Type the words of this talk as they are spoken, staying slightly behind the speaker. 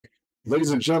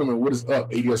Ladies and gentlemen, what is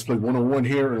up? ADS Play 101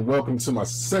 here, and welcome to my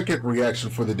second reaction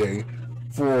for the day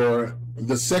for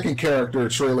the second character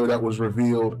trailer that was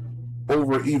revealed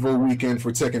over Evo weekend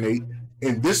for Tekken 8.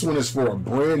 And this one is for a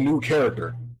brand new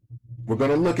character. We're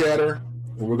going to look at her,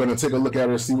 and we're going to take a look at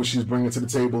her and see what she's bringing to the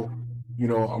table. You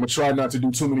know, I'm going to try not to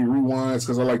do too many rewinds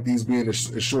because I like these being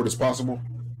as short as possible.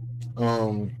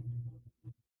 And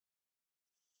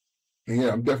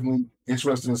yeah, I'm definitely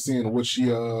interested in seeing what she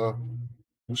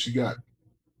got.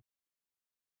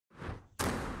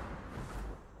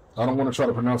 I don't want to try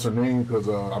to pronounce her name because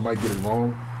I might get it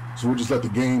wrong. So we'll just let the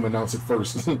game announce it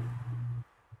first. By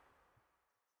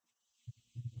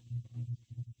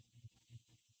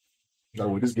the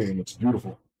way, this game looks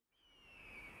beautiful.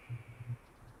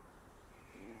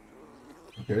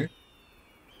 Okay.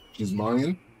 She's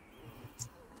Mayan.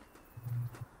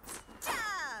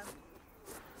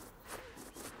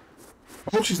 I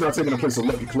hope she's not taking the place of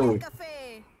Lucky Chloe.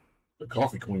 The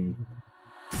coffee queen.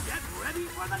 Get ready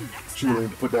for the next She really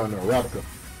need to put down the Arabica.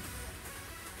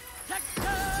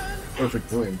 Perfect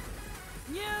blend.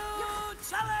 New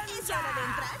challenge. ¿Es hora de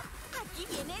entrar? Aquí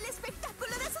viene el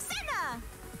espectáculo de Azucena.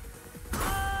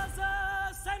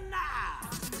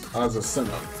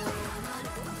 Azucena.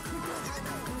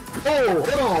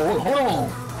 Oh, hold on.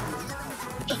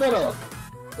 Check that up.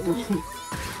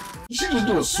 Did she just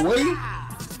do a sway?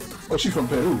 Oh, she from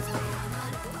Peru.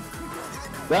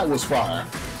 That was fire.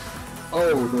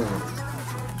 Oh, damn.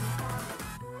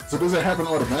 So does it happen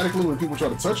automatically when people try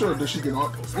to touch her, or does she get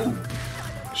on? Ooh,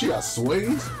 she got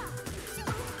sways?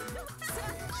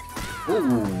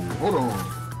 Ooh, hold on.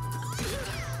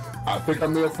 I think I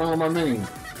may have found my name.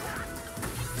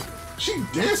 She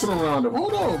dancing around him.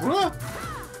 Hold on, bruh.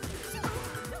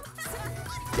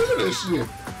 Look at this shit.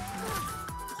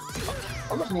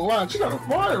 I'm not gonna lie, she got a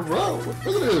fire, bro.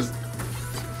 Look at this.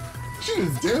 She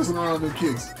is dancing around them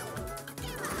kicks.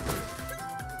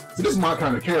 So this is my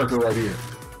kind of character right here.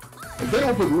 If they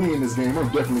don't put Lee in this game, I'm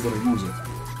definitely gonna use it.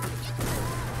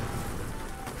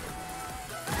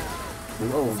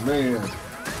 Oh man.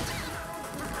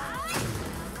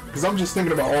 Because I'm just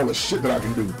thinking about all the shit that I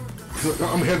can do.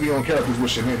 I'm heavy on characters with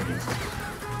shenanigans.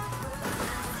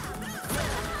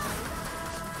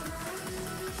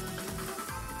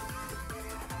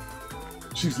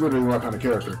 She's literally my kind of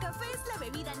character.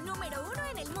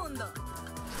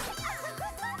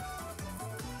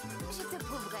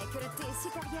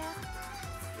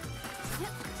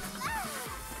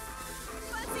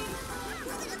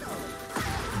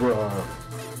 Bruh.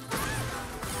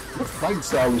 What fight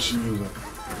style is she using?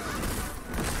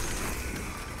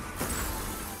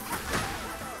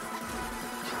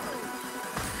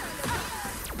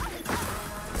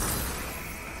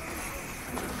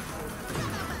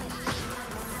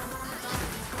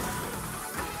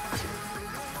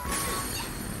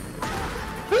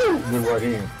 Good right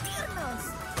hand.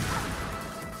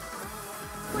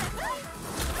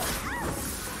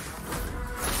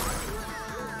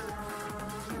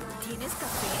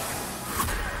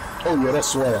 Oh yeah, that's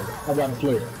swag. I got a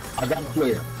player. I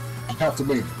have to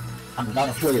make it. I got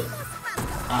a player.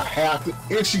 I have to.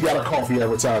 And she got a coffee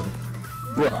advertisement.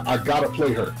 Bruh, I gotta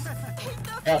play her.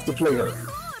 Have to play her.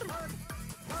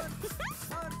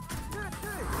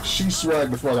 She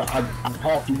swag before I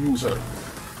have to use her.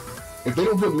 If they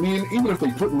don't put Lee in, even if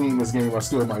they put Lee in this game, I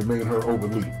still might main her over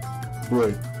Lee.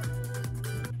 But,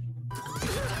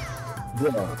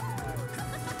 bruh,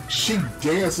 she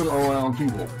dancing around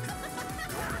people.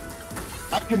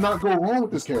 I cannot go wrong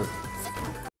with this character.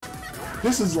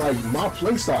 This is like my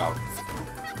playstyle.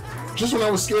 Just when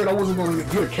I was scared I wasn't going to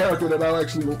get a character that I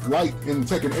actually like in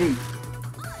Tekken 8,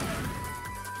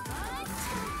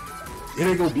 here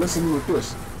they go blessing me with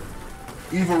this.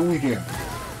 Evo weekend.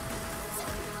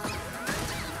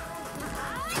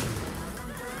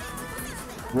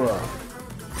 Bruh.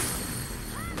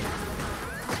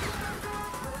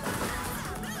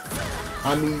 I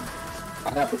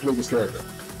have to play this character.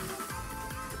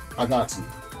 I got to.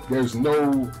 There's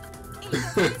no...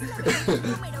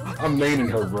 I'm maining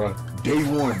her, bruh. Day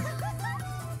one.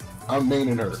 I'm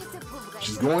maining her.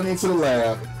 She's going into the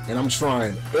lab, and I'm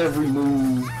trying every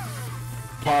move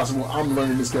possible. I'm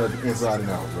learning this character inside and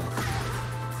out, bro.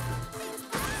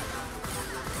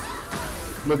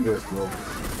 Look at this, bro.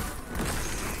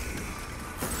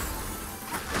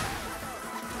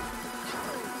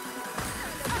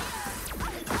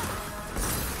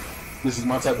 This is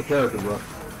my type of character, bro.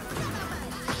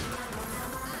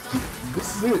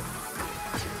 This is it.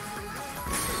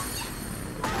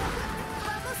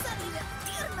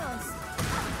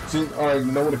 See, alright,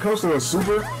 you know, when it comes to a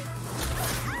super,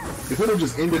 if it would have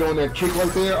just ended on that kick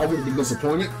right there, I would have been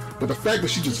disappointed. But the fact that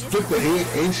she just flipped the head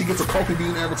and she gets a coffee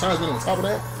bean advertisement on top of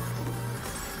that,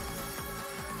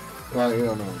 like,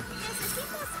 hell no. El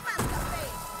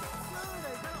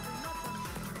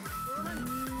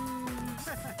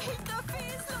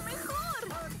café es lo mejor.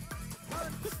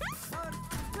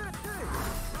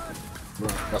 Bro,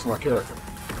 that's my character.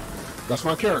 That's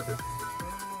my character.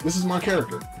 This is my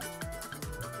character.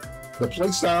 The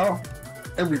playstyle,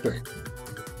 everything.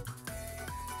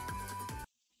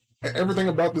 Everything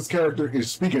about this character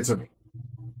is speaking to me.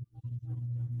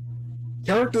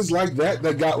 Characters like that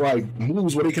got like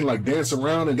moves where they can like dance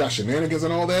around and got shenanigans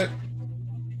and all that.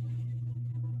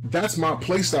 That's my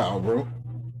playstyle, bro.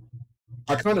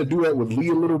 I kind of do that with Lee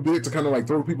a little bit to kind of like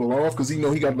throw people off because he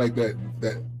got like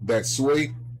that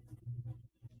sway.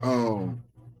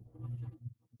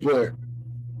 But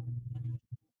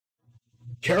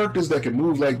characters that can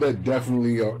move like that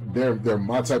definitely are they're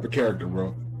my type of character,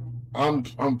 bro. I'm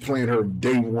playing her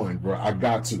day one, bro. I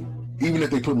got to. Even if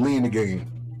they put Lee in the game,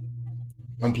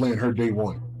 I'm playing her day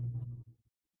one.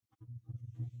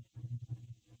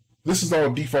 This is all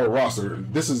default roster.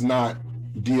 This is not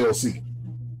DLC.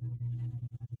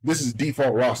 This is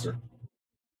default roster.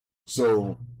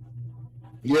 So,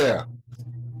 yeah.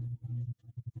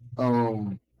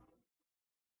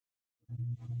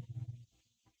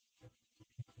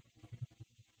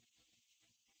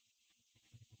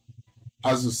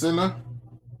 Azucena,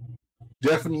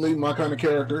 definitely my kind of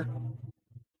character.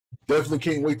 Definitely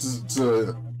can't wait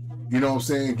to you know what I'm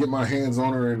saying, get my hands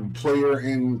on her and play her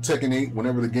in Tekken 8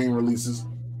 whenever the game releases.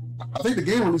 I think the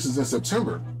game releases in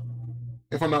September,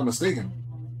 if I'm not mistaken.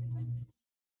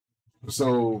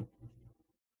 So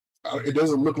it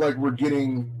doesn't look like we're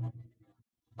getting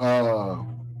it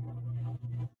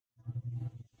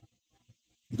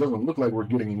doesn't look like we're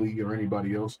getting Lee or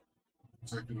anybody else.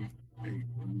 Tekken 8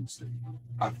 release date.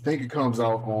 I think it comes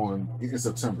out in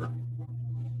September.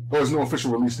 Oh, there's no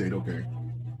official release date. Okay.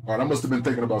 All right, I must have been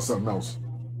thinking about something else.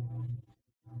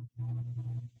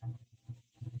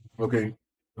 Okay.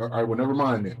 All right, well, never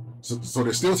mind then. So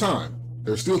there's still time.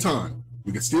 There's still time.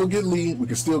 We can still get Lee. We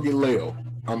can still get Leo.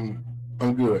 I'm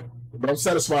good. But I'm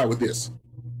satisfied with this.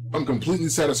 I'm completely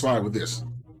satisfied with this.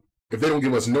 If they don't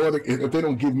give us if they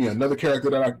don't give me another character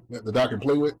that I can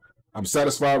play with, I'm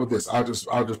satisfied with this. I'll just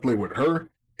play with her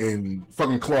and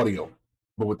fucking Claudio.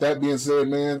 But with that being said,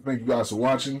 man, thank you guys for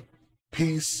watching.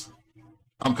 Peace.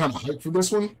 I'm kind of hyped for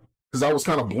this one because I was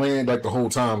kind of bland like the whole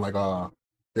time. Like,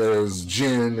 there's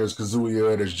Jin, there's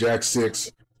Kazuya, there's Jack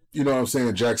 6. You know what I'm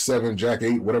saying? Jack 7, Jack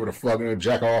 8, whatever the fuck,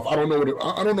 Jack off. I don't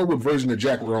know what version of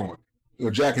Jack we're on. You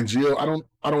know, Jack and Jill. I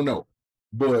don't know.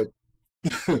 But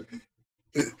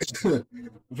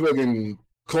fucking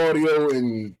Claudio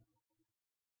and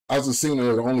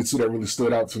Azucena are the only two that really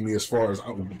stood out to me as far as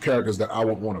characters that I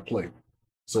would want to play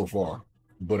so far.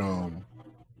 But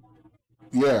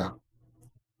yeah,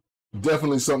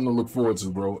 definitely something to look forward to,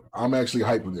 bro. I'm actually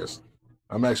hyped for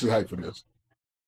this.